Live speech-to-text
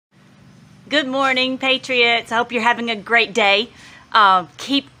Good morning, Patriots. I hope you're having a great day.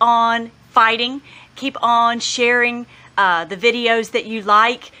 Keep on fighting. Keep on sharing the videos that you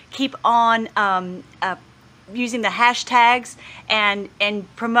like. Keep on using the hashtags and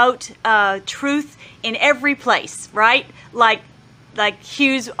promote truth in every place, right? Like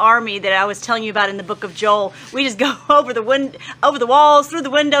Hugh's army that I was telling you about in the book of Joel. We just go over the walls, through the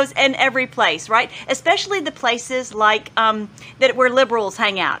windows, and every place, right? Especially the places like that where liberals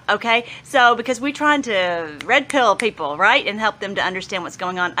hang out, okay? So because we're trying to red pill people, right, and help them to understand what's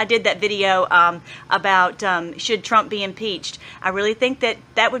going on. I did that video about should Trump be impeached. I really think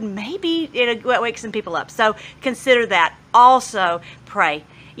that would maybe wake some people up. So consider that. Also, pray.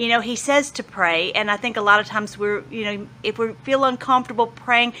 You know, he says to pray, and I think a lot of times if we feel uncomfortable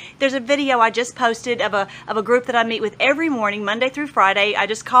praying, there's a video I just posted of a group that I meet with every morning, Monday through Friday. I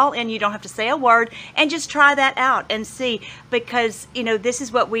just call in, you don't have to say a word, and just try that out and see, because, you know, this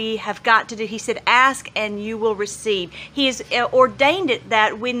is what we have got to do. He said, ask and you will receive. He has ordained it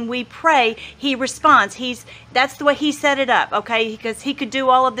that when we pray, he responds. That's the way he set it up, okay? Because he could do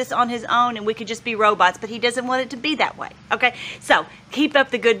all of this on his own and we could just be robots, but he doesn't want it to be that way, okay? So keep up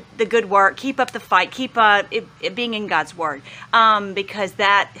the good work, keep up the fight, keep it being in God's word, because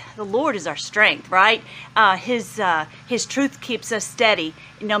the Lord is our strength, right? His truth keeps us steady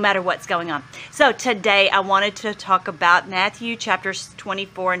no matter what's going on. So today I wanted to talk about Matthew chapters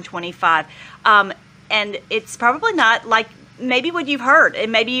 24 and 25, and it's probably not like maybe what you've heard,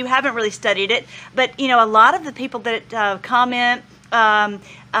 and maybe you haven't really studied it, but you know, a lot of the people that comment that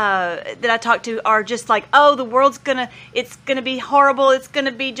I talk to are just like, oh, the world's it's gonna be horrible, it's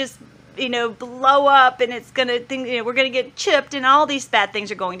gonna be just, you know, blow up, and it's gonna we're gonna get chipped, and all these bad things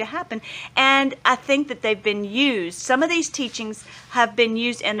are going to happen. And I think that they've been used. Some of these teachings have been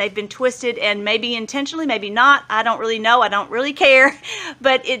used and they've been twisted, and maybe intentionally, maybe not. I don't really know. I don't really care.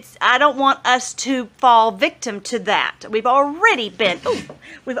 But I don't want us to fall victim to that. We've already been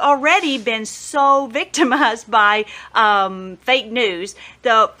so victimized by fake news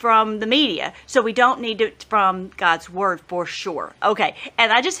from the media. So we don't need it from God's word for sure. Okay.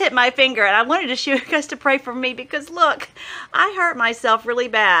 And I just hit my finger, and I wanted to show you guys to pray for me, because look, I hurt myself really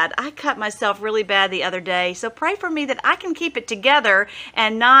bad. I cut myself really bad the other day. So pray for me that I can keep it together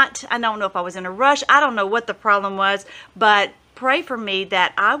and I don't know if I was in a rush. I don't know what the problem was, but pray for me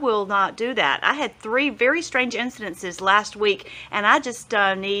that I will not do that. I had 3 very strange incidences last week, and I just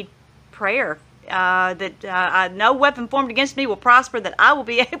need prayer. That no weapon formed against me will prosper, that I will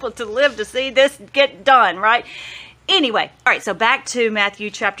be able to live to see this get done, right? Anyway, all right, so back to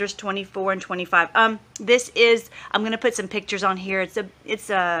Matthew chapters 24 and 25. I'm going to put some pictures on here. It's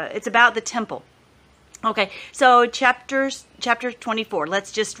about the temple. Okay, so chapter 24,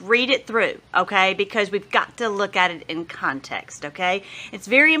 let's just read it through, okay, because we've got to look at it in context, okay? It's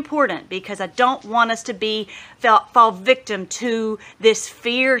very important, because I don't want us to fall victim to this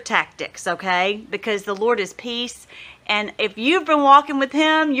fear tactics, okay, because the Lord is peace. And if you've been walking with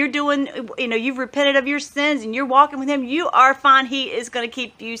him, you've repented of your sins and you're walking with him, you are fine. He is going to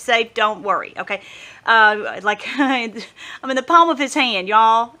keep you safe. Don't worry. Okay. I'm in the palm of his hand,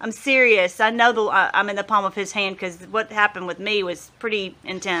 y'all. I'm serious. I know I'm in the palm of his hand, because what happened with me was pretty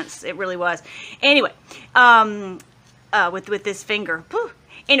intense. It really was. Anyway, with this finger. Whew.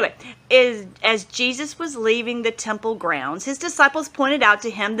 Anyway, as Jesus was leaving the temple grounds, his disciples pointed out to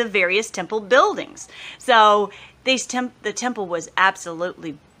him the various temple buildings. So the temple was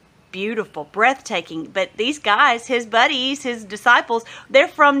absolutely beautiful, breathtaking. But these guys, his buddies, his disciples, they're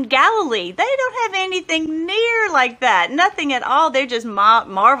from Galilee. They don't have anything near like that. Nothing at all. They're just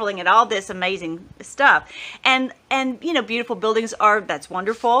marveling at all this amazing stuff. And you know, beautiful buildings that's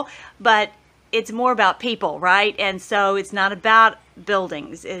wonderful, but it's more about people, right? And so it's not about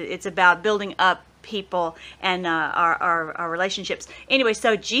buildings. It's about building up people and our relationships. Anyway,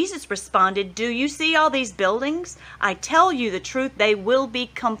 so Jesus responded, do you see all these buildings? I tell you the truth, they will be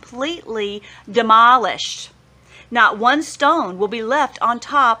completely demolished. Not one stone will be left on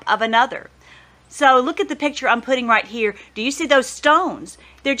top of another. So look at the picture I'm putting right here. Do you see those stones?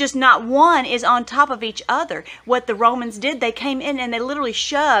 They're just not one is on top of each other. What the Romans did, they came in and they literally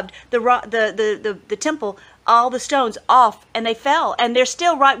shoved the temple, all the stones off, and they fell. And they're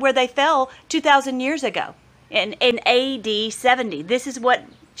still right where they fell 2,000 years ago in AD 70. This is what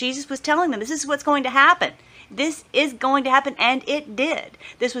Jesus was telling them. This is what's going to happen. This is going to happen, and it did.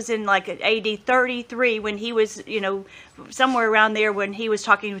 This was in like AD 33 when he was, somewhere around there when he was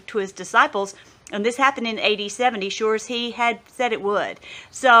talking to his disciples. And this happened in AD 70, sure as he had said it would.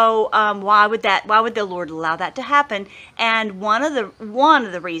 So why would the Lord allow that to happen? And one of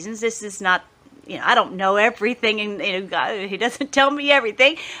the reasons, this is not, I don't know everything, and God, He doesn't tell me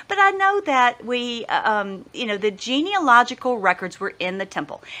everything, but I know that the genealogical records were in the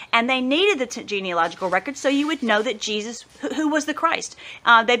temple, and they needed the genealogical records so you would know that Jesus, who was the Christ.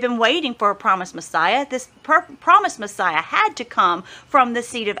 They've been waiting for a promised Messiah. This promised Messiah had to come from the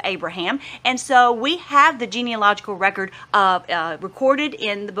seed of Abraham, and so we have the genealogical record of recorded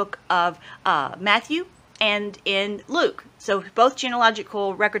in the book of Matthew and in Luke. So both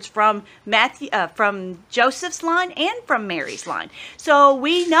genealogical records from from Joseph's line and from Mary's line. So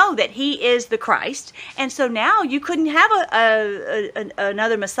we know that He is the Christ, and so now you couldn't have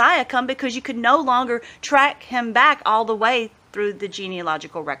another Messiah come, because you could no longer track Him back all the way through the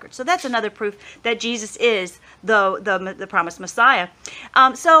genealogical record. So that's another proof that Jesus is the promised Messiah.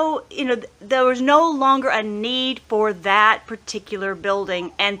 So there was no longer a need for that particular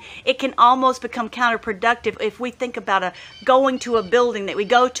building, and it can almost become counterproductive if we think about going to a building, that we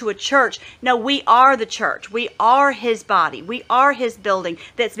go to a church. No, we are the church. We are His body. We are His building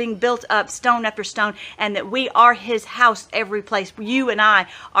that's being built up stone after stone, and that we are His house every place. You and I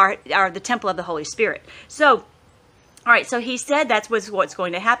are the temple of the Holy Spirit. So all right, so He said that's what's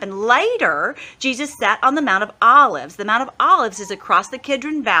going to happen. Later, Jesus sat on the Mount of Olives. The Mount of Olives is across the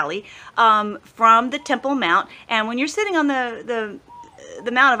Kidron Valley from the Temple Mount. And when you're sitting on the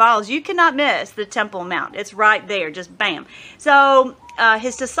Mount of Olives, you cannot miss the Temple Mount. It's right there, just bam. So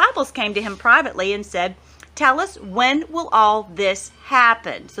His disciples came to Him privately and said, "Tell us, when will all this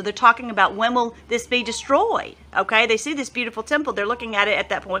happen?" So they're talking about, when will this be destroyed? Okay, they see this beautiful temple. They're looking at it at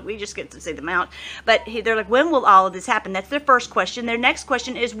that point. We just get to see the mount. But they're like, when will all of this happen? That's their first question. Their next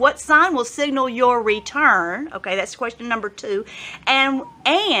question is, what sign will signal your return? Okay, that's question number 2. And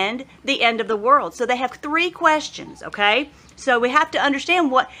the end of the world. So they have 3 questions, okay? So we have to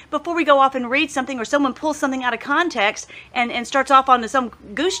understand before we go off and read something, or someone pulls something out of context and starts off onto some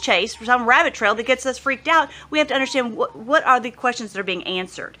goose chase or some rabbit trail that gets us freaked out, we have to understand what are the questions that are being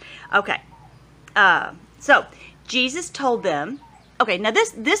answered. Okay, so Jesus told them, okay, now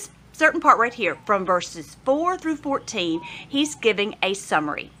this certain part right here from verses 4 through 14, He's giving a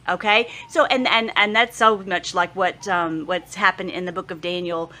summary. Okay, so and that's so much like what's happened in the book of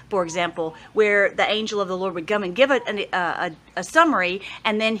Daniel, for example, where the angel of the Lord would come and give a summary,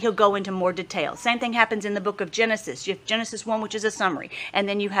 and then He'll go into more detail. Same thing happens in the book of Genesis. You have Genesis 1, which is a summary, and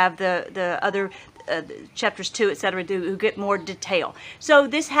then you have the other chapters 2, etc., who get more detail. So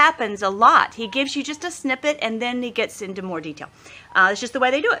this happens a lot. He gives you just a snippet, and then He gets into more detail. It's just the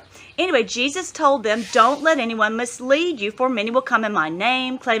way they do it. Anyway, Jesus told them, "Don't let anyone mislead you, for many will come in my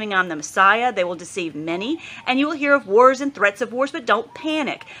name, claiming I'm the Messiah. They will deceive many, and you will hear of wars and threats of wars, but don't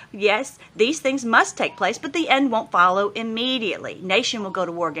panic. Yes, these things must take place, but the end won't follow immediately. Nation will go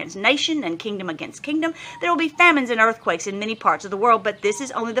to war against nation, and kingdom against kingdom. There will be famines and earthquakes in many parts of the world, but this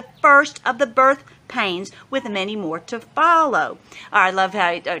is only the first of the birth pains, with many more to follow." I love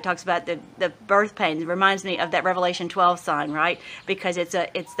how he talks about the birth pains. It reminds me of that Revelation 12 sign, right? Because it's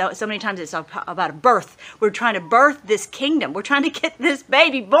so many times it's about a birth. We're trying to birth this kingdom. We're trying to get this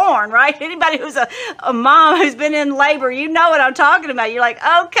baby born, right? Anybody who's a mom who's been in labor, you know what I'm talking about. You're like,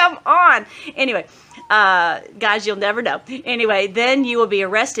 oh, come on. Anyway, guys, you'll never know. Anyway, then you will be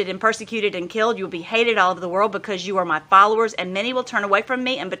arrested and persecuted and killed. You will be hated all over the world because you are my followers, and many will turn away from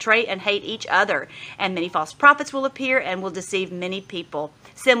me and betray and hate each other. And many false prophets will appear and will deceive many people.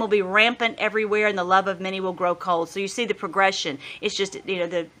 Sin will be rampant everywhere, and the love of many will grow cold. So you see the progression. It's just,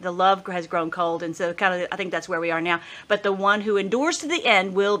 the love has grown cold, and so kind of, I think that's where we are now. But the one who endures to the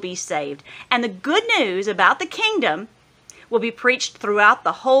end will be saved. And the good news about the kingdom will be preached throughout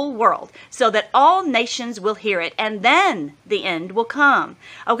the whole world, so that all nations will hear it, and then the end will come.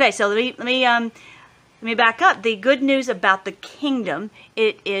 Okay, so let me back up. The good news about the kingdom,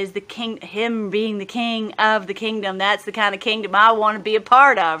 it is Him being the king of the kingdom. That's the kind of kingdom I want to be a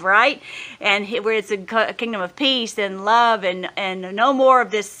part of, right? And where it's a kingdom of peace and love, and no more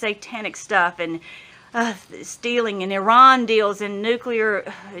of this satanic stuff and stealing and Iran deals and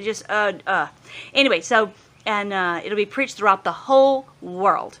nuclear, Anyway, so. And it'll be preached throughout the whole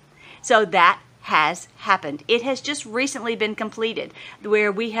world. So that has happened. It has just recently been completed,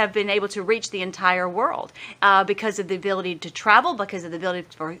 where we have been able to reach the entire world because of the ability to travel, because of the ability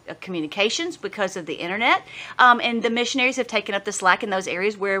for communications, because of the internet. And the missionaries have taken up the slack in those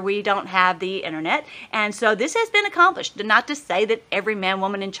areas where we don't have the internet. And so this has been accomplished. Not to say that every man,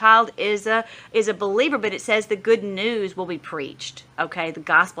 woman, and child is a believer, but it says the good news will be preached. Okay, the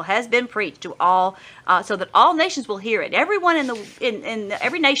gospel has been preached to all, so that all nations will hear it. Everyone in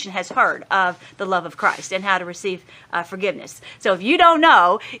every nation has heard of the love of Christ and how to receive forgiveness. So if you don't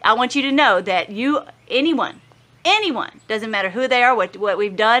know, I want you to know that anyone Anyone, doesn't matter who they are, what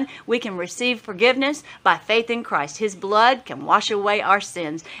we've done, we can receive forgiveness by faith in Christ. His blood can wash away our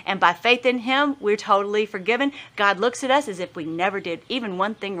sins. And by faith in Him, we're totally forgiven. God looks at us as if we never did even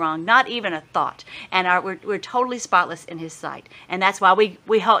one thing wrong, not even a thought. And we're totally spotless in His sight. And that's why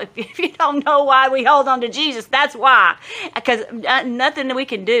we hold, if you don't know why we hold on to Jesus, that's why. Because nothing that we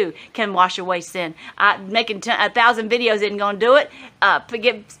can do can wash away sin. Making 1,000 videos isn't going to do it.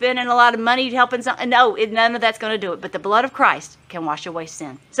 Spending a lot of money helping something. No, none of that's going to do it. But the blood of Christ can wash away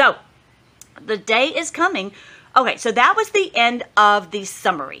sin. So, the day is coming. Okay, so that was the end of the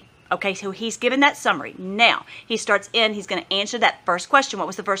summary. Okay, so he's given that summary. Now, he's going to answer that first question. What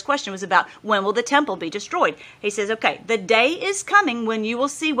was the first question? It was about when will the temple be destroyed? He says, okay, the day is coming when you will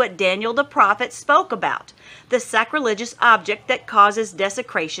see what Daniel the prophet spoke about. The sacrilegious object that causes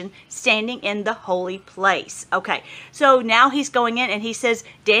desecration standing in the holy place. Okay, so now he's going in and he says,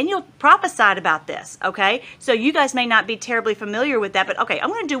 Daniel prophesied about this. Okay, so you guys may not be terribly familiar with that, but okay, I'm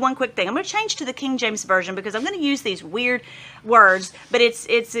going to do one quick thing. I'm going to change to the King James Version because I'm going to use these weird words, but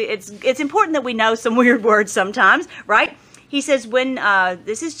it's important that we know some weird words sometimes, right? He says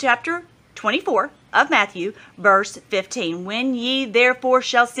this is chapter 24 of Matthew, verse 15. When ye therefore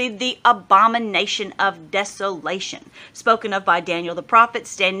shall see the abomination of desolation, spoken of by Daniel the prophet,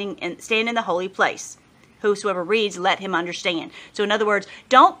 stand in the holy place. Whosoever reads, let him understand. So in other words,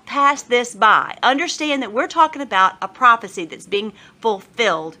 don't pass this by. Understand that we're talking about a prophecy that's being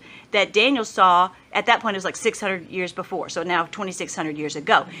fulfilled that Daniel saw. At that point, it was like 600 years before. So now 2,600 years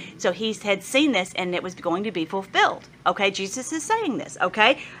ago. So he had seen this and it was going to be fulfilled. Okay, Jesus is saying this.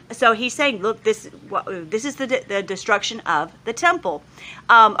 Okay, so he's saying, look, this is the destruction of the temple.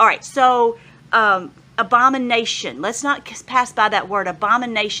 All right, so abomination. Let's not pass by that word.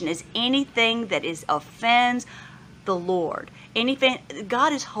 Abomination is anything that offends the Lord. Anything.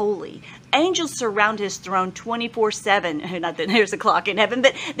 God is holy. Angels surround His throne 24/7. Not that there's a clock in heaven,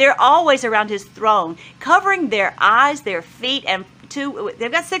 but they're always around His throne, covering their eyes, their feet, and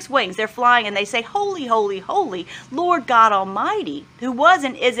they've got 6 wings. They're flying, and they say, "Holy, holy, holy, Lord God Almighty, who was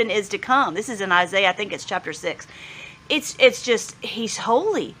and is to come." This is in Isaiah. I think it's chapter 6. It's just He's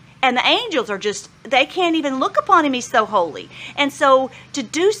holy. And the angels are they can't even look upon Him. He's so holy. And so to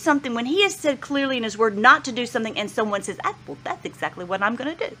do something, when He has said clearly in His word not to do something, and someone says, well, that's exactly what I'm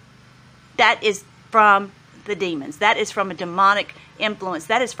going to do. That is from the demons. That is from a demonic influence.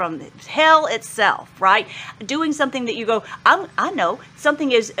 That is from hell itself, right? Doing something that you go, I know,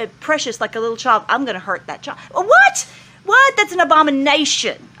 something is precious like a little child. I'm going to hurt that child. What? What? That's an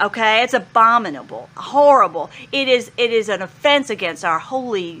abomination. Okay, it's abominable, horrible. It is an offense against our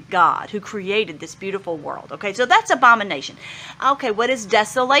holy God who created this beautiful world. Okay, so that's abomination. Okay, what is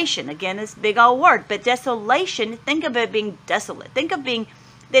desolation? Again, it's a big old word, but desolation. Think of it being desolate. Think of being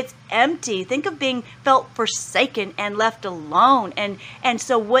that's empty. Think of being felt forsaken and left alone. And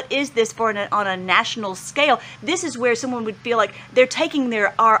so what is this on a national scale? This is where someone would feel like they're taking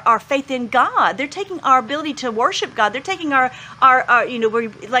our faith in God. They're taking our ability to worship God. They're taking our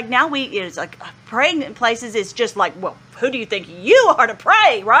like now it's like praying in places is just like, well, who do you think you are to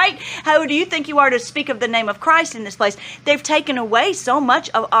pray, right? How do you think you are to speak of the name of Christ in this place? They've taken away so much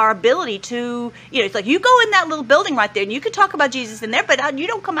of our ability to, it's like you go in that little building right there and you can talk about Jesus in there, but you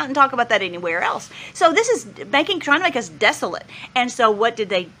don't come out and talk about that anywhere else. So this is trying to make us desolate. And so what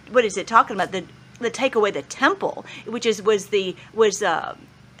is it talking about? The take away the temple, which was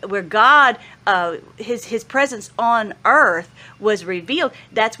where God, his presence on earth was revealed.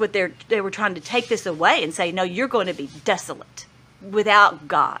 That's what they were trying to take this away and say, no, you're going to be desolate without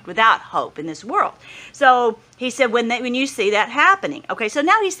God, without hope in this world. So he said, when you see that happening. Okay, so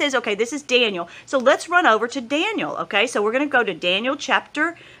now he says, okay, this is Daniel. So let's run over to Daniel. Okay, so we're going to go to Daniel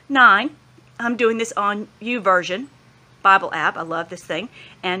chapter 9. I'm doing this on YouVersion Bible app. I love this thing,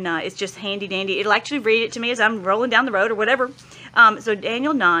 and it's just handy dandy. It'll actually read it to me as I'm rolling down the road or whatever. So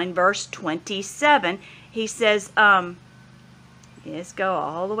Daniel 9 verse 27, he says, let's go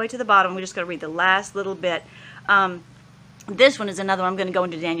all the way to the bottom. We're just going to read the last little bit. This one is another one. I'm going to go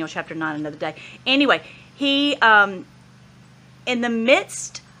into Daniel chapter 9 another day. Anyway, he in the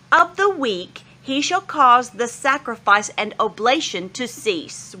midst of the week, he shall cause the sacrifice and oblation to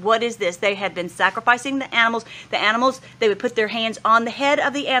cease. What is this? They had been sacrificing the animals. The animals, they would put their hands on the head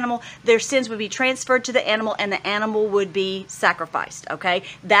of the animal. Their sins would be transferred to the animal, and the animal would be sacrificed. Okay,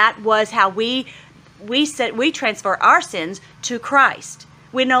 that was how we transfer our sins to Christ.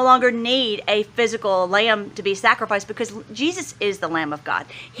 We no longer need a physical lamb to be sacrificed because Jesus is the Lamb of God.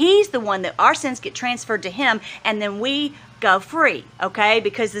 He's the one that our sins get transferred to Him, and then we go free, okay,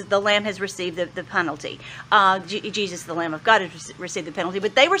 because the Lamb has received the penalty. Jesus, the Lamb of God, has received the penalty,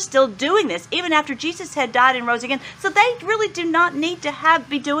 but they were still doing this even after Jesus had died and rose again. So they really do not need to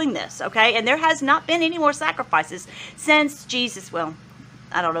be doing this, okay? And there has not been any more sacrifices since Jesus, well,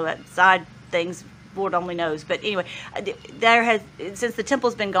 I don't know, that side things, Lord only knows. But anyway, since the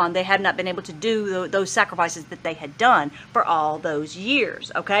temple's been gone, they have not been able to do those sacrifices that they had done for all those years.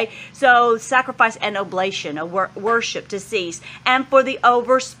 Okay, so sacrifice and oblation, a worship to cease, and for the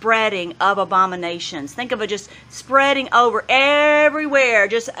overspreading of abominations. Think of it just spreading over everywhere,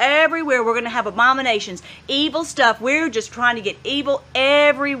 just everywhere. We're going to have abominations, evil stuff. We're just trying to get evil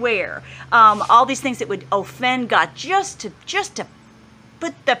everywhere. All these things that would offend God, just to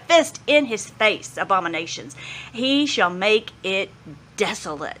put the fist in his face, abominations. He shall make it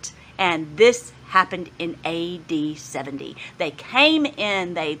desolate. And this happened in AD 70. They came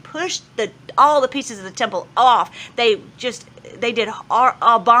in, they pushed all the pieces of the temple off. They did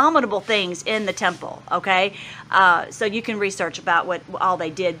abominable things in the temple, okay? So you can research about what all they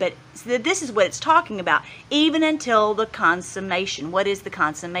did, but this is what it's talking about, even until the consummation. What is the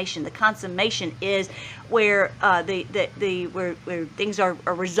consummation? The consummation is where where things are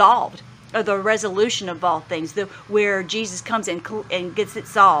resolved, or the resolution of all things, where Jesus comes in and gets it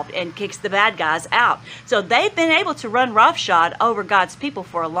solved and kicks the bad guys out. So they've been able to run roughshod over God's people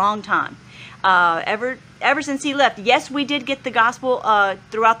for a long time. Ever since he left. Yes, we did get the gospel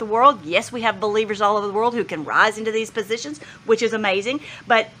throughout the world. Yes, we have believers all over the world who can rise into these positions, which is amazing.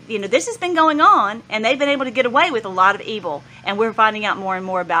 But, this has been going on, and they've been able to get away with a lot of evil. And we're finding out more and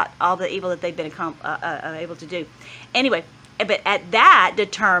more about all the evil that they've been able to do. Anyway, but at that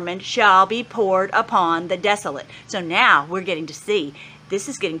determined shall be poured upon the desolate. So now we're getting to see this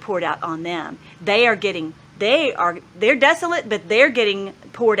is getting poured out on them. They're desolate, but they're getting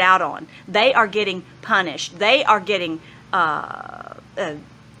poured out on. They are getting punished. They are getting,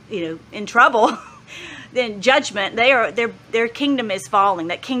 in trouble. Then judgment. Their kingdom is falling.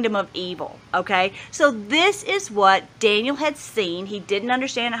 That kingdom of evil. Okay. So this is what Daniel had seen. He didn't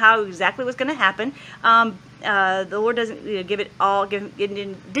understand how exactly was going to happen. The Lord doesn't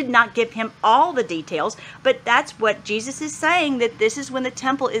did not give him all the details, but that's what Jesus is saying, that this is when the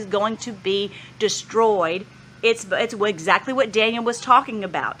temple is going to be destroyed. It's exactly what Daniel was talking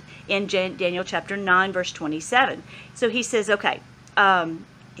about in Daniel chapter 9, verse 27. So he says, okay,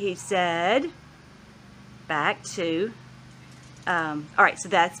 he said, back to, all right, so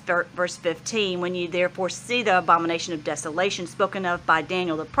that's verse 15. When you therefore see the abomination of desolation spoken of by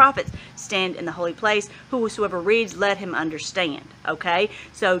Daniel the prophet stand in the holy place, whosoever reads, let him understand. Okay,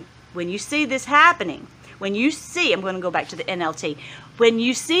 so when you see this happening, I'm going to go back to the NLT. When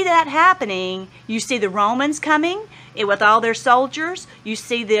you see that happening, you see the Romans coming with all their soldiers. You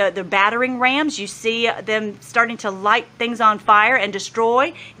see the battering rams. You see them starting to light things on fire and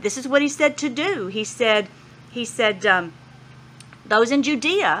destroy. This is what he said to do. He said, those in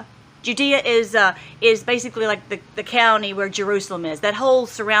Judea. Judea is basically like the county where Jerusalem is. That whole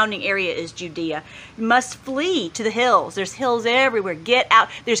surrounding area is Judea. You must flee to the hills. There's hills everywhere. Get out.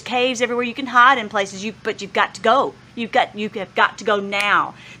 There's caves everywhere. You can hide in places, but you've got to go. You have got to go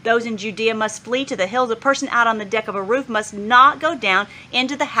now. Those in Judea must flee to the hills. A person out on the deck of a roof must not go down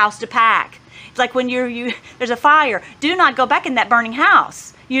into the house to pack. It's like when there's a fire. Do not go back in that burning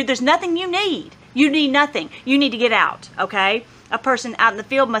house. There's nothing you need. You need nothing. You need to get out, okay? A person out in the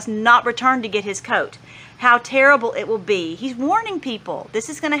field must not return to get his coat. How terrible it will be. He's warning people. This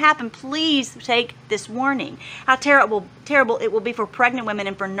is going to happen. Please take this warning. How terrible it will be for pregnant women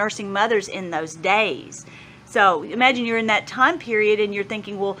and for nursing mothers in those days. So imagine you're in that time period and you're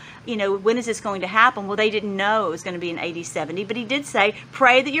thinking, well, when is this going to happen? Well, they didn't know it was going to be in AD 70, but he did say,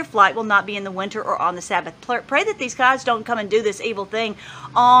 pray that your flight will not be in the winter or on the Sabbath. Pray that these guys don't come and do this evil thing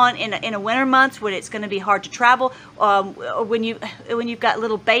in a winter months when it's going to be hard to travel. When you've got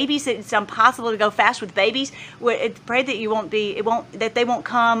little babies, it's impossible to go fast with babies. Pray that that they won't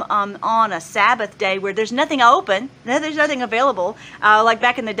come on a Sabbath day where there's nothing open, there's nothing available. Like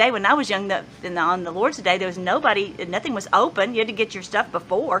back in the day when I was young, on the Lord's Day, there was nothing was open. You had to get your stuff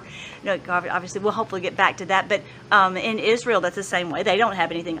before. Obviously, we'll hopefully get back to that. But in Israel, that's the same way. They don't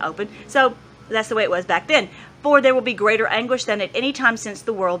have anything open. So that's the way it was back then. For there will be greater anguish than at any time since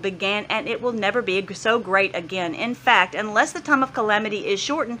the world began, and it will never be so great again. In fact, unless the time of calamity is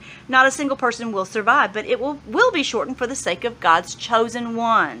shortened, not a single person will survive, but it will be shortened for the sake of God's chosen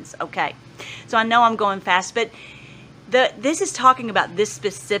ones. Okay, so I know I'm going fast, but this is talking about this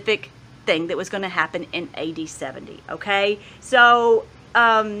specific thing that was going to happen in AD 70. Okay, so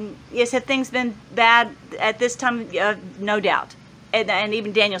yes, have things been bad at this time? No doubt. And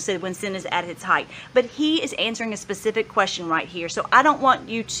even Daniel said when sin is at its height. But he is answering a specific question right here. So I don't want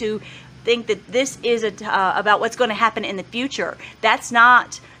you to think that this is about what's going to happen in the future. That's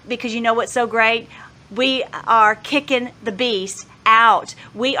not, because you know what's so great? We are kicking the beast out.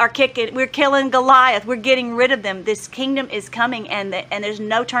 We're killing Goliath. We're getting rid of them. This kingdom is coming, and there's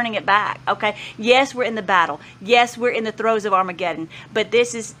no turning it back. Okay. Yes, we're in the battle. Yes, we're in the throes of Armageddon. But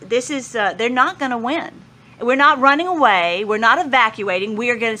this is they're not going to win. We're not running away. We're not evacuating. We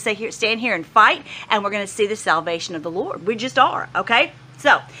are going to stand here and fight, and we're going to see the salvation of the Lord. We just are. Okay.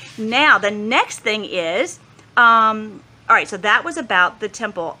 So now the next thing is, all right. So that was about the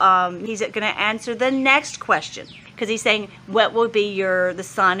temple. He's going to answer the next question, because he's saying, what will be the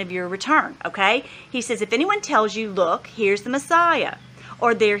sign of your return? Okay. He says, if anyone tells you, look, here's the Messiah,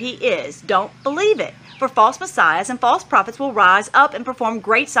 or there he is, don't believe it. For false messiahs and false prophets will rise up and perform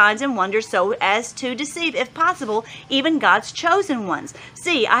great signs and wonders so as to deceive, if possible, even God's chosen ones.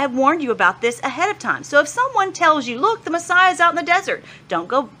 See, I have warned you about this ahead of time. So if someone tells you, look, the Messiah is out in the desert, don't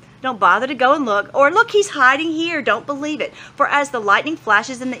bother to go and look. Or look, he's hiding here, don't believe it. For as the lightning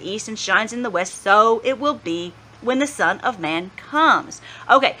flashes in the east and shines in the west, so it will be when the Son of Man comes.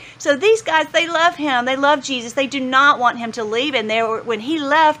 Okay, so these guys, they love him. They love Jesus. They do not want him to leave. And when he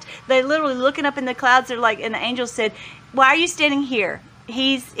left, they literally looking up in the clouds. They're like, and the angel said, "Why are you standing here?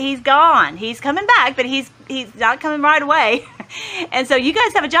 He's gone. He's coming back, but he's not coming right away." And so you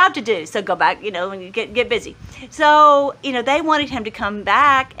guys have a job to do. So go back, and get busy. So they wanted him to come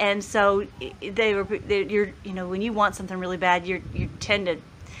back, and so when you want something really bad, you tend to.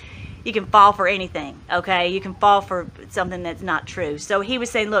 You can fall for anything, okay? You can fall for something that's not true. So he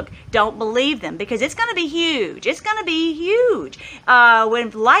was saying, look, don't believe them, because it's going to be huge. It's going to be huge. When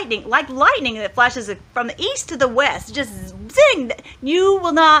lightning that flashes from the east to the west, just zing, you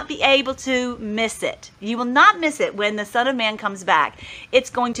will not be able to miss it. You will not miss it when the Son of Man comes back. It's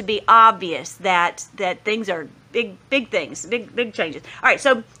going to be obvious that things are big things, big changes. All right,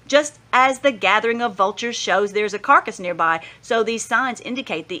 so just as the gathering of vultures shows there's a carcass nearby, so these signs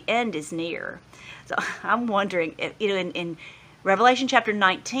indicate the end is near. So I'm wondering, if, in Revelation chapter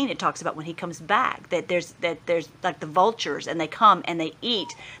 19, it talks about when he comes back, that there's like the vultures, and they come and they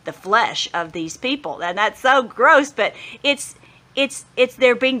eat the flesh of these people, and that's so gross. But it's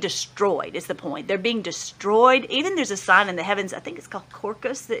they're being destroyed is the point. They're being destroyed. Even there's a sign in the heavens, I think it's called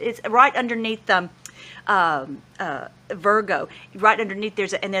Corcus. It's right underneath Virgo. Right underneath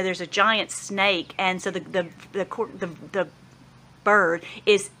there's a giant snake, and so the bird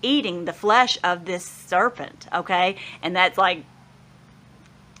is eating the flesh of this serpent. Okay, and that's like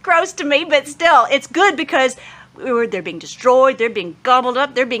gross to me, but still, it's good because they're being destroyed, they're being gobbled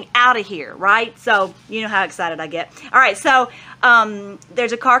up, they're being out of here, right? So you know how excited I get. All right, so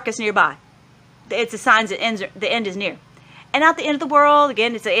there's a carcass nearby. It's a sign that the end is near. And not the end of the world.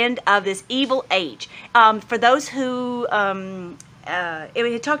 Again, it's the end of this evil age. For those who,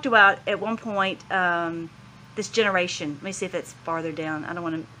 it talked about at one point, this generation. Let me see if it's farther down. I don't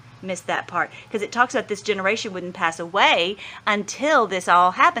want to miss that part, because it talks about this generation wouldn't pass away until this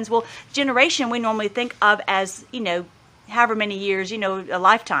all happens. Well, generation we normally think of as, however many years, a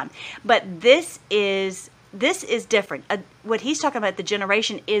lifetime. But this is different. What he's talking about, the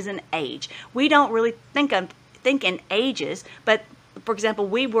generation, is an age. We don't really think in ages, but for example,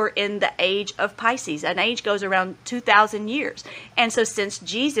 we were in the age of Pisces. An age goes around 2,000 years. And so since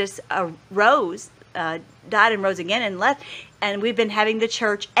Jesus died and rose again and left, and we've been having the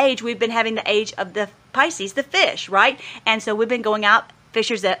church age, we've been having the age of the Pisces, the fish, right? And so we've been going out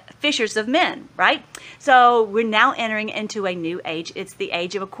fishers of men, right? So we're now entering into a new age. It's the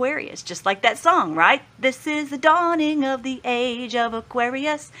age of Aquarius, just like that song, right? This is the dawning of the age of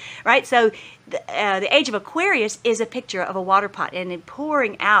Aquarius, right? So the age of Aquarius is a picture of a water pot, and it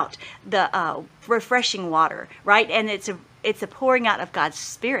pouring out the refreshing water, right? And it's a pouring out of God's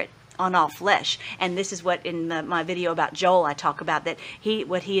Spirit on all flesh. And this is what in my video about Joel I talk about, that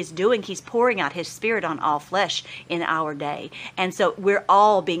what he is doing, he's pouring out his Spirit on all flesh in our day. And so we're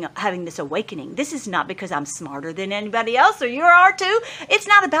all having this awakening. This is not because I'm smarter than anybody else or you are too. It's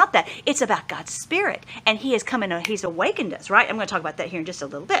not about that. It's about God's Spirit, and he has come in, he's awakened us, right? I'm going to talk about that here in just a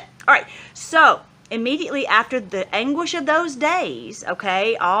little bit. All right, so immediately after the anguish of those days,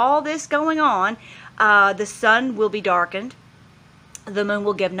 okay, all this going on, the sun will be darkened, the moon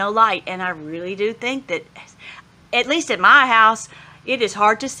will give no light. And I really do think that, at least at my house, it is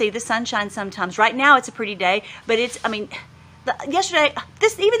hard to see the sunshine sometimes. Right now it's a pretty day, but even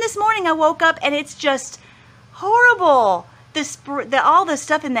this morning I woke up and it's just horrible. all the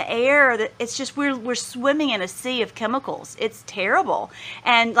stuff in the air, it's just we're swimming in a sea of chemicals. It's terrible.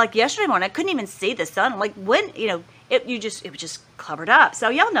 And like yesterday morning, I couldn't even see the sun. I'm like, when, it was just covered up. So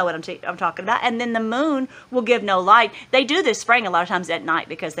y'all know what I'm talking about. And then the moon will give no light. They do this spraying a lot of times at night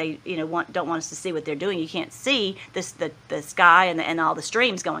because they don't want us to see what they're doing. You can't see the sky and all the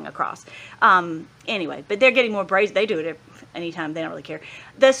streams going across. Anyway, but they're getting more brazen. They do it anytime. They don't really care.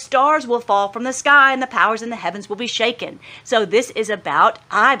 The stars will fall from the sky and the powers in the heavens will be shaken. So this is about,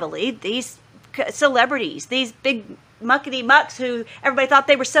 I believe, these celebrities, these big muckety mucks who everybody thought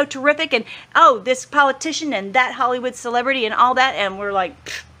they were so terrific, and this politician and that Hollywood celebrity and all that, and we're like,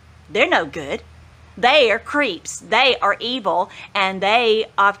 they're no good. They are creeps. They are evil, and they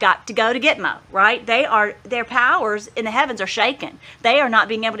have got to go to Gitmo, right? Their powers in the heavens are shaken. They are not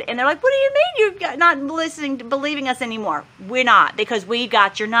being able to, and they're like, what do you mean you're not believing us anymore? We're not, because we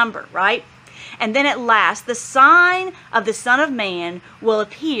got your number, right? And then at last, the sign of the Son of Man will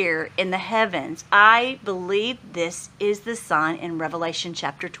appear in the heavens. I believe this is the sign in Revelation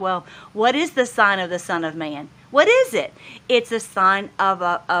chapter 12. What is the sign of the Son of Man? What is it? It's a sign of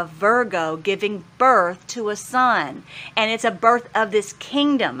a Virgo giving birth to a son. And it's a birth of this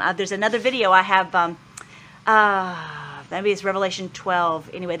kingdom. There's another video I have, maybe it's Revelation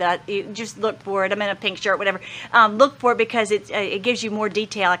 12. Anyway, you just look for it. I'm in a pink shirt, whatever. Look for it because it gives you more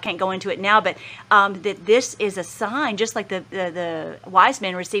detail. I can't go into it now, but that this is a sign, just like the wise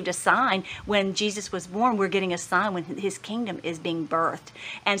men received a sign when Jesus was born. We're getting a sign when his kingdom is being birthed.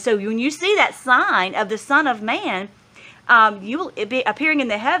 And so when you see that sign of the Son of Man, you will be appearing in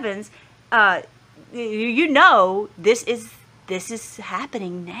the heavens. This is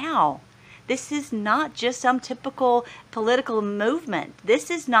happening now. This is not just some typical political movement. This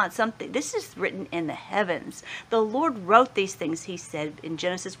is not something, this is written in the heavens. The Lord wrote these things, he said in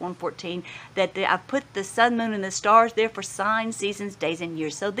Genesis 1:14, that I've put the sun, moon, and the stars there for signs, seasons, days, and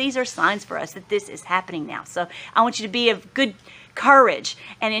years. So these are signs for us that this is happening now. So I want you to be of good courage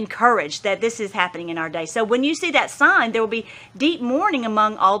and encouraged that this is happening in our day. So when you see that sign, there will be deep mourning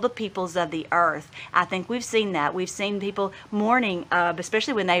among all the peoples of the earth. I think we've seen that. We've seen people mourning,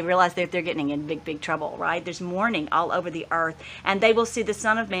 especially when they realize that they're getting in big trouble, right? There's mourning all over the earth. And they will see the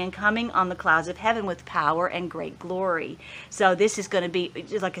Son of Man coming on the clouds of heaven with power and great glory. So this is going to be,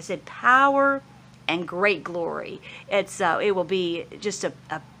 like I said, power and great glory. It will be just a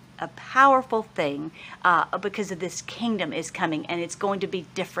powerful thing because of this kingdom is coming, and it's going to be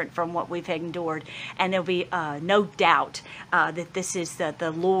different from what we've endured, and there'll be no doubt that this is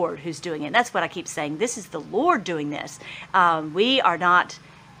the Lord who's doing it. And that's what I keep saying. This is the Lord doing this. We are not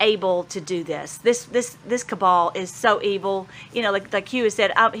able to do this. This cabal is so evil. Like Hugh has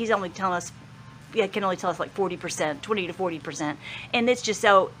said, he's only telling us, can only tell us like 40%, 20 to 40%. And it's just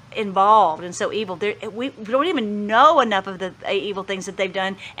so involved and so evil. We don't even know enough of the evil things that they've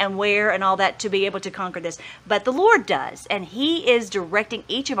done and where and all that to be able to conquer this. But the Lord does. And he is directing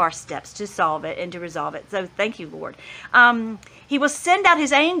each of our steps to solve it and to resolve it. So thank you, Lord. He will send out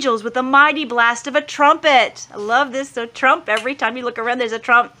his angels with a mighty blast of a trumpet. I love this. So trump, every time you look around, there's a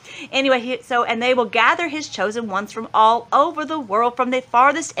trump. Anyway, and they will gather his chosen ones from all over the world, from the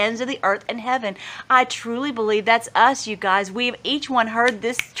farthest ends of the earth and heaven. I truly believe that's us, you guys. We've each one heard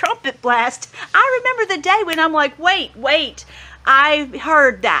this trumpet blast. I remember the day when I'm like, wait. I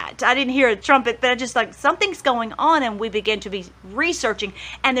heard that. I didn't hear a trumpet, but I just like, something's going on, and we begin to be researching,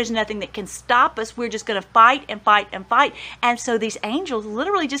 and there's nothing that can stop us. We're just going to fight and fight and fight. And so these angels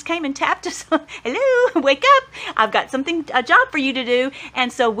literally just came and tapped us. Hello, wake up. I've got a job for you to do.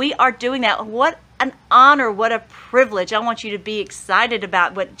 And so we are doing that. What an honor, what a privilege. I want you to be excited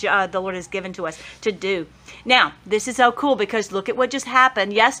about what the Lord has given to us to do. Now, this is so cool because look at what just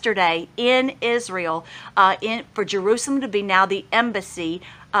happened yesterday in Israel, for Jerusalem to be now the embassy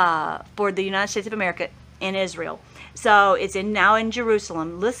for the United States of America in Israel. So it's now in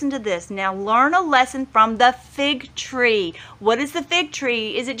Jerusalem. Listen to this. Now learn a lesson from the fig tree. What is the fig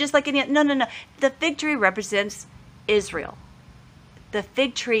tree? Is it just like any? No. The fig tree represents Israel. The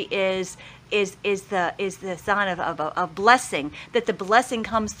fig tree is the sign of blessing, that the blessing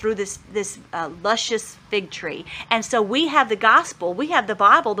comes through this luscious fig tree. And so we have the gospel, we have the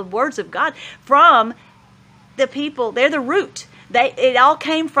Bible, the words of God from the people. They're the root. It all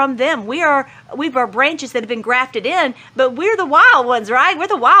came from them. We are branches that have been grafted in, but we're the wild ones, right? We're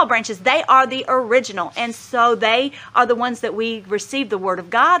the wild branches. They are the original. And so they are the ones that we receive the word of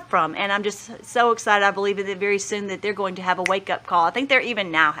God from. And I'm just so excited. I believe that very soon that they're going to have a wake-up call. I think they're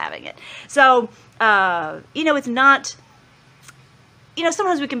even now having it. So, it's not,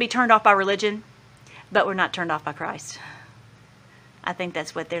 sometimes we can be turned off by religion, but we're not turned off by Christ. I think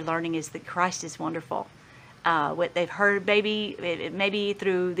that's what they're learning, is that Christ is wonderful. What they've heard, maybe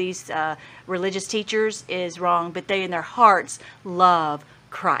through these religious teachers, is wrong, but they in their hearts love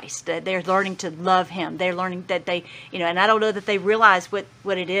Christ. They're learning to love Him. They're learning that they, and I don't know that they realize what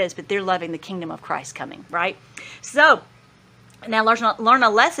it is, but they're loving the kingdom of Christ coming, right? So now learn a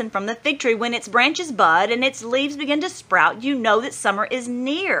lesson from the fig tree. When its branches bud and its leaves begin to sprout, you know that summer is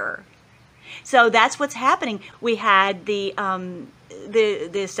near. So that's what's happening. We had the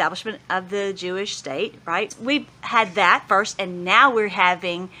establishment of the Jewish state, right? We've had that first, and now we're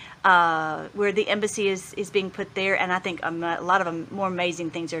having where the embassy is being put there, and I think a lot of more amazing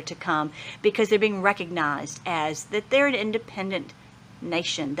things are to come, because they're being recognized as that they're an independent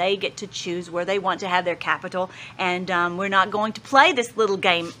nation. They get to choose where they want to have their capital, and we're not going to play this little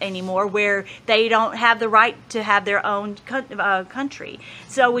game anymore where they don't have the right to have their own country.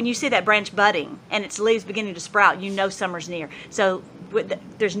 So when you see that branch budding and its leaves beginning to sprout, you know summer's near. So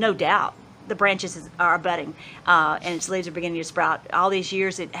there's no doubt the branches are budding and its leaves are beginning to sprout. All these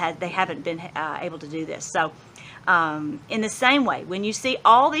years they haven't been able to do this. So in the same way, when you see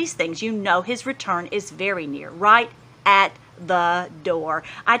all these things, you know His return is very near, right at the door.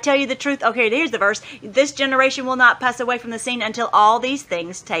 I tell you the truth. Okay, here's the verse. This generation will not pass away from the scene until all these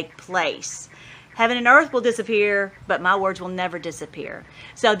things take place. Heaven and earth will disappear, but my words will never disappear.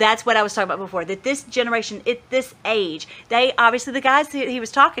 So that's what I was talking about before, that this generation, this age, they obviously, the guys he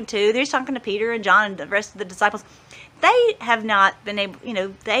was talking to, he's talking to Peter and John and the rest of the disciples, they have not been able,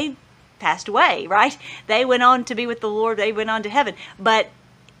 they passed away, right? They went on to be with the Lord. They went on to heaven. But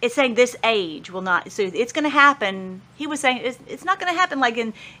it's saying this age will not, so it's going to happen. He was saying it's not going to happen like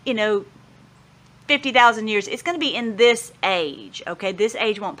in, 50,000 years. It's going to be in this age, okay? This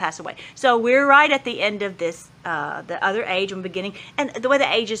age won't pass away. So we're right at the end of this, the other age and beginning. And the way the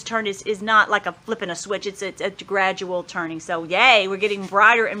ages turn is not like a flipping a switch. It's a gradual turning. So yay, we're getting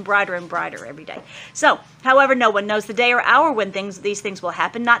brighter and brighter and brighter every day. So, however, no one knows the day or hour when these things will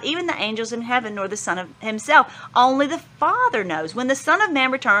happen. Not even the angels in heaven nor the Son himself. Only the Father knows. When the Son of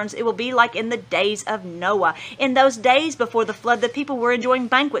Man returns, it will be like in the days of Noah. In those days before the flood, the people were enjoying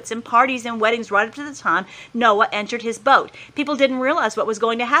banquets and parties and weddings right up to the time Noah entered his boat. People didn't realize what was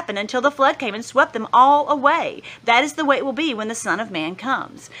going to happen until the flood came and swept them all away. That is the way it will be when the Son of Man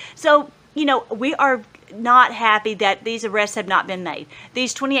comes. So, we are not happy that these arrests have not been made.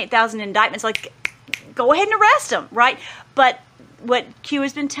 These 28,000 indictments, go ahead and arrest them, right? But what Q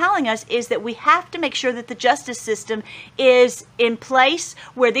has been telling us is that we have to make sure that the justice system is in place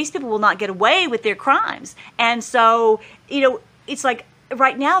where these people will not get away with their crimes. And so, it's like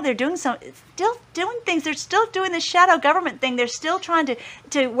right now they're still doing things. They're still doing the shadow government thing. They're still trying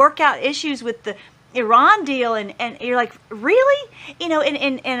to work out issues with the Iran deal, and you're like, really?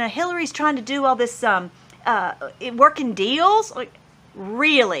 And Hillary's trying to do all this working deals, like,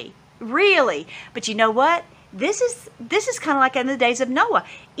 really? But you know what? This is kind of like in the days of Noah.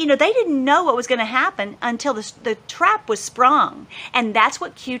 They didn't know what was going to happen until the trap was sprung, and that's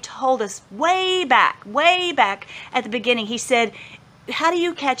what Q told us way back at the beginning. He said, how do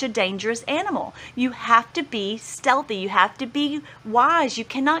you catch a dangerous animal? You have to be stealthy. You have to be wise. You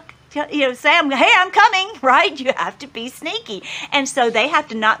cannot say, hey, I'm coming, right? You have to be sneaky. And so they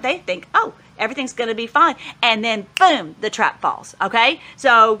think, oh, everything's going to be fine. And then, boom, the trap falls, okay?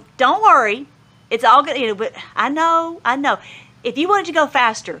 So don't worry. It's all good, but I know. If you wanted to go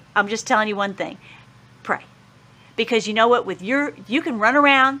faster, I'm just telling you one thing. Pray. Because you know what? You can run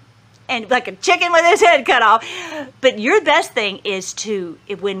around and like a chicken with his head cut off. But your best thing is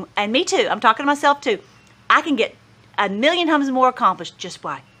and me too, I'm talking to myself too, I can get 1,000,000 times more accomplished just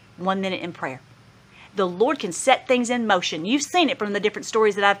by 1 minute in prayer. The Lord can set things in motion. You've seen it from the different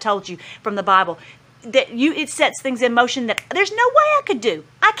stories that I've told you from the Bible. It sets things in motion that there's no way I could do.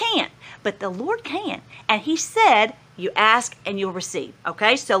 I can't. But the Lord can. And He said, you ask and you'll receive.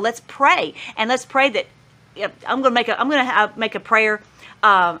 Okay? So let's pray. And let's pray that I'm going to make a prayer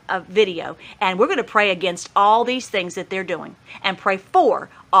a video, and we're going to pray against all these things that they're doing and pray for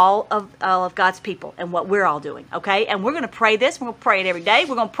all of God's people and what we're all doing, okay? And we're going to pray this. We're going to pray it every day.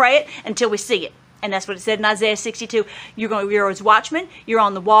 We're going to pray it until we see it. And that's what it said in Isaiah 62. You're His watchman. You're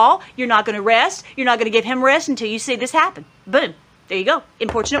on the wall. You're not going to rest. You're not going to give Him rest until you see this happen. Boom. There you go.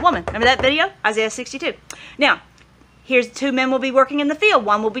 Importunate woman. Remember that video? Isaiah 62. Now, here's 2 men will be working in the field.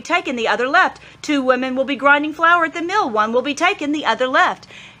 One will be taken, the other left. 2 women will be grinding flour at the mill. One will be taken, the other left.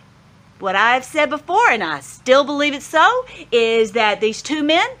 What I've said before, and I still believe it so, is that these 2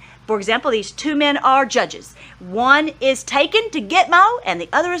 men, for example, these 2 men are judges. One is taken to Gitmo, and the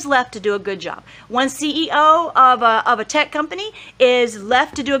other is left to do a good job. One CEO of a tech company is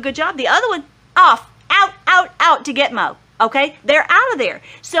left to do a good job. The other one, out to Gitmo. Okay, they're out of there.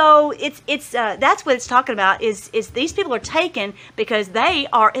 So it's that's what it's talking about. Is these people are taken because they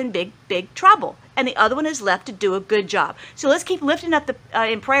are in big trouble, and the other one is left to do a good job. So let's keep lifting up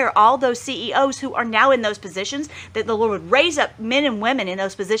in prayer all those CEOs who are now in those positions, that the Lord would raise up men and women in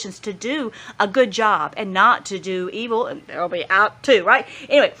those positions to do a good job and not to do evil, and they'll be out too, right?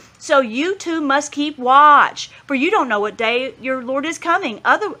 Anyway, so you too must keep watch, for you don't know what day your Lord is coming.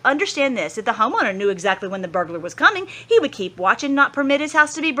 Understand this: if the homeowner knew exactly when the burglar was coming, he would keep watch and not permit his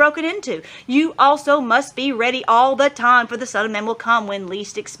house to be broken into. You also must be ready all the time, for the Son of Man will come when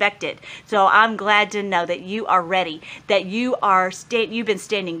least expected. So I'm glad to know that you are ready, that you are you've been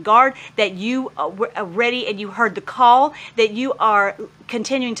standing guard, that you are ready and you heard the call, that you are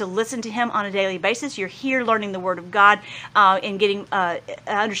continuing to listen to him on a daily basis. You're here learning the Word of God and getting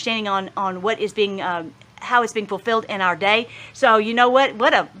understanding on what is being how it's being fulfilled in our day. So you know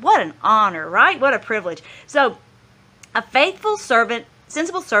what an honor, right? What a privilege. So a faithful servant,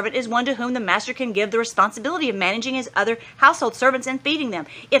 sensible servant, is one to whom the master can give the responsibility of managing his other household servants and feeding them.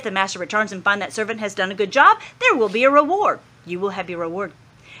 If the master returns and finds that servant has done a good job, there will be a reward. You will have your reward.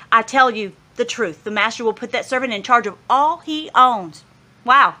 I tell you the truth, the master will put that servant in charge of all he owns.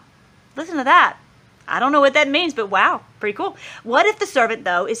 Wow. Listen to that. I don't know what that means, but wow, pretty cool. What if the servant,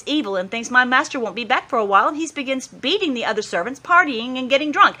 though, is evil and thinks my master won't be back for a while, and he begins beating the other servants, partying, and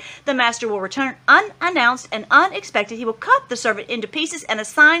getting drunk? The master will return unannounced and unexpected. He will cut the servant into pieces and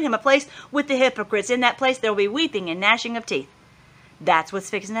assign him a place with the hypocrites. In that place there will be weeping and gnashing of teeth. That's what's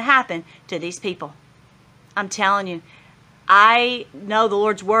fixing to happen to these people. I'm telling you, I know the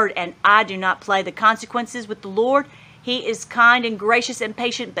Lord's word, and I do not play the consequences with the Lord. He is kind and gracious and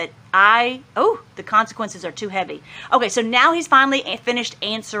patient, but the consequences are too heavy. Okay, so now he's finally finished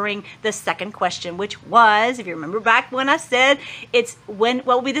answering the second question, which was, if you remember back when I said, what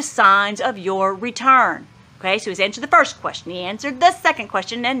will be the signs of your return? Okay, so he's answered the first question. He answered the second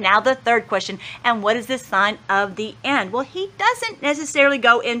question, and now the third question. And what is the sign of the end? Well, he doesn't necessarily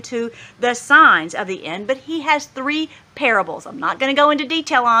go into the signs of the end, but he has 3 parables. I'm not going to go into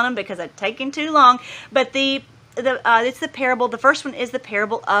detail on them because I've taken too long, but it's the parable. The first one is the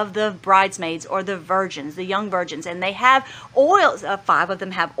parable of the bridesmaids, or the virgins, the young virgins, and they have oil. 5 of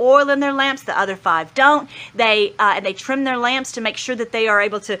them have oil in their lamps. The other 5 don't. And they trim their lamps to make sure that they are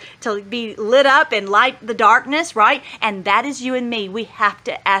able to be lit up and light the darkness, right? And that is you and me. We have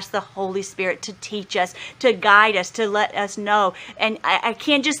to ask the Holy Spirit to teach us, to guide us, to let us know. And I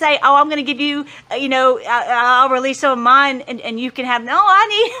can't just say, I'm going to give you, I'll release some of mine, and you can have. No,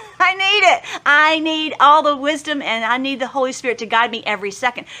 I need it. I need all the wisdom, and I need the Holy Spirit to guide me every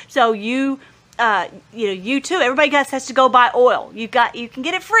second. So you too, everybody has to go buy oil. You can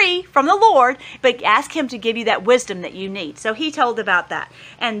get it free from the Lord, but ask him to give you that wisdom that you need. So he told about that.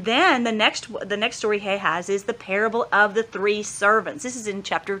 And then the next story he has is the parable of the 3 servants. This is in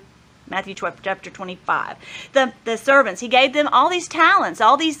Matthew chapter 25. The servants, he gave them all these talents,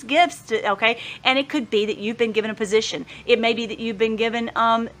 all these gifts, and it could be that you've been given a position. It may be that you've been given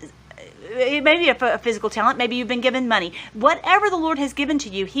it may be a physical talent. Maybe you've been given money. Whatever the Lord has given to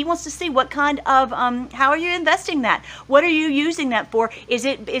you, he wants to see what kind of, how are you investing that? What are you using that for? Is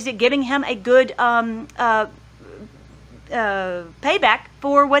it giving him a good payback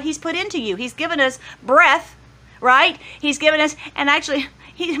for what he's put into you? He's given us breath, right? He's given us, and actually,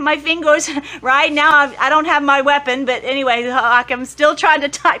 my fingers, right now I don't have my weapon, but anyway, I'm still trying to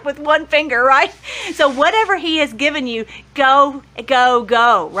type with one finger, right? So whatever he has given you, go,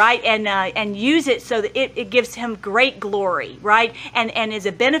 right? And use it so that it gives him great glory, right? And is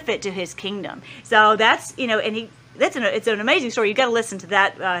a benefit to his kingdom. So that's, it's an amazing story. You've got to listen to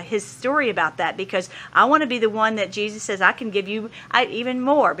that, his story about that, because I want to be the one that Jesus says I can give you even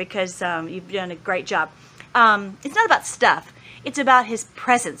more, because you've done a great job. It's not about stuff. It's about his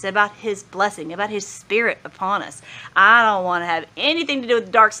presence, about his blessing, about his spirit upon us. I don't want to have anything to do with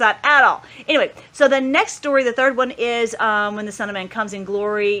the dark side at all. Anyway, so the next story, the third one, is when the Son of Man comes in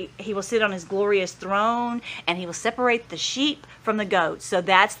glory, he will sit on his glorious throne, and he will separate the sheep from the goats. So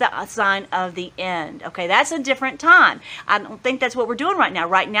that's the sign of the end. Okay, that's a different time. I don't think that's what we're doing right now.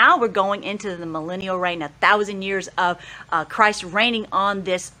 Right now, we're going into the millennial reign, 1,000 years of Christ reigning on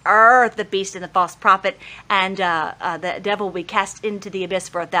this earth, the beast and the false prophet, and the devil will be cast into the abyss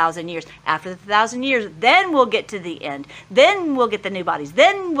for 1,000 years. After the 1,000 years, then we'll get to the end. Then we'll get the new bodies.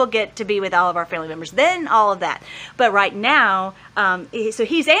 Then we'll get to be with all of our family members. Then all of that. But right now, so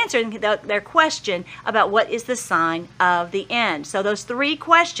he's answering their question about what is the sign of the end. So those 3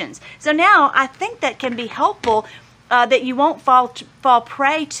 questions. So now I think that can be helpful that you won't fall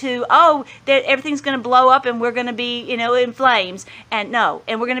prey to, oh, that everything's going to blow up and we're going to be, in flames, and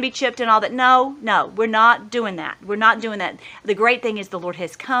we're going to be chipped and all that. No, we're not doing that. We're not doing that. The great thing is the Lord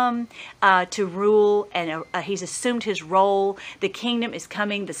has come to rule, and he's assumed his role. The kingdom is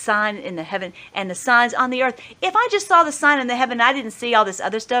coming, the sign in the heaven and the signs on the earth. If I just saw the sign in the heaven and I didn't see all this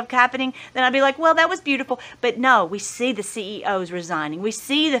other stuff happening, then I'd be like, well, that was beautiful. But no, we see the CEOs resigning. We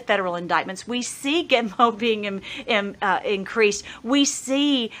see the federal indictments. We see Gitmo being increased. We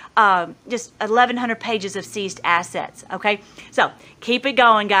see just 1,100 pages of seized assets. Okay, so keep it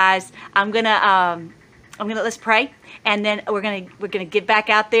going, guys. Let's pray, and then we're gonna get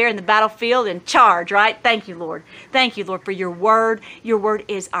back out there in the battlefield and charge. Right? Thank you, Lord. Thank you, Lord, for your word. Your word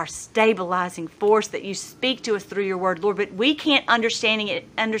is our stabilizing force that you speak to us through your word, Lord. But we can't understand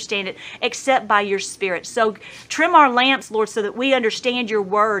it except by your Spirit. So trim our lamps, Lord, so that we understand your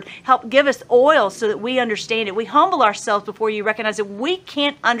word. Help give us oil so that we understand it. We humble ourselves before you, recognize that we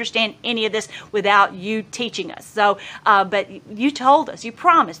can't understand any of this without you teaching us. So, but you told us, you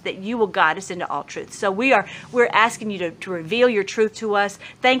promised that you will guide us into all truth. So we're asking you to reveal your truth to us.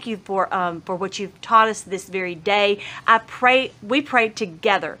 Thank you for what you've taught us this very day. We pray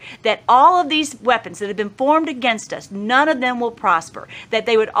together that all of these weapons that have been formed against us, none of them will prosper, that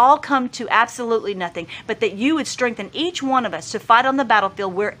they would all come to absolutely nothing, but that you would strengthen each one of us to fight on the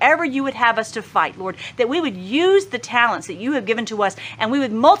battlefield wherever you would have us to fight, Lord, that we would use the talents that you have given to us and we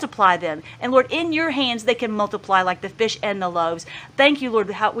would multiply them. And Lord, in your hands they can multiply like the fish and the loaves. Thank you, Lord,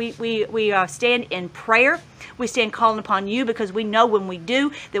 how we stand in prayer. We stand calling upon you because we know when we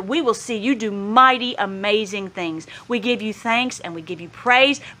do that we will see you do mighty, amazing things. We give you thanks and we give you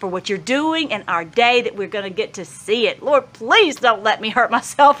praise for what you're doing in our day, that we're going to get to see it. Lord, please don't let me hurt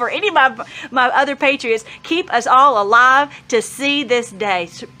myself or any of my other patriots. Keep us all alive to see this day.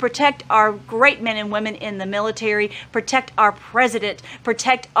 Protect our great men and women in the military. Protect our president.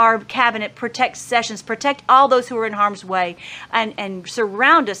 Protect our cabinet. Protect Sessions. Protect all those who are in harm's way. And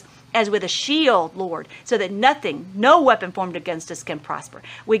surround us as with a shield, Lord, so that no weapon formed against us can prosper.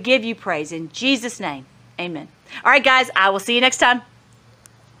 We give you praise in Jesus' name. Amen. All right, guys, I will see you next time.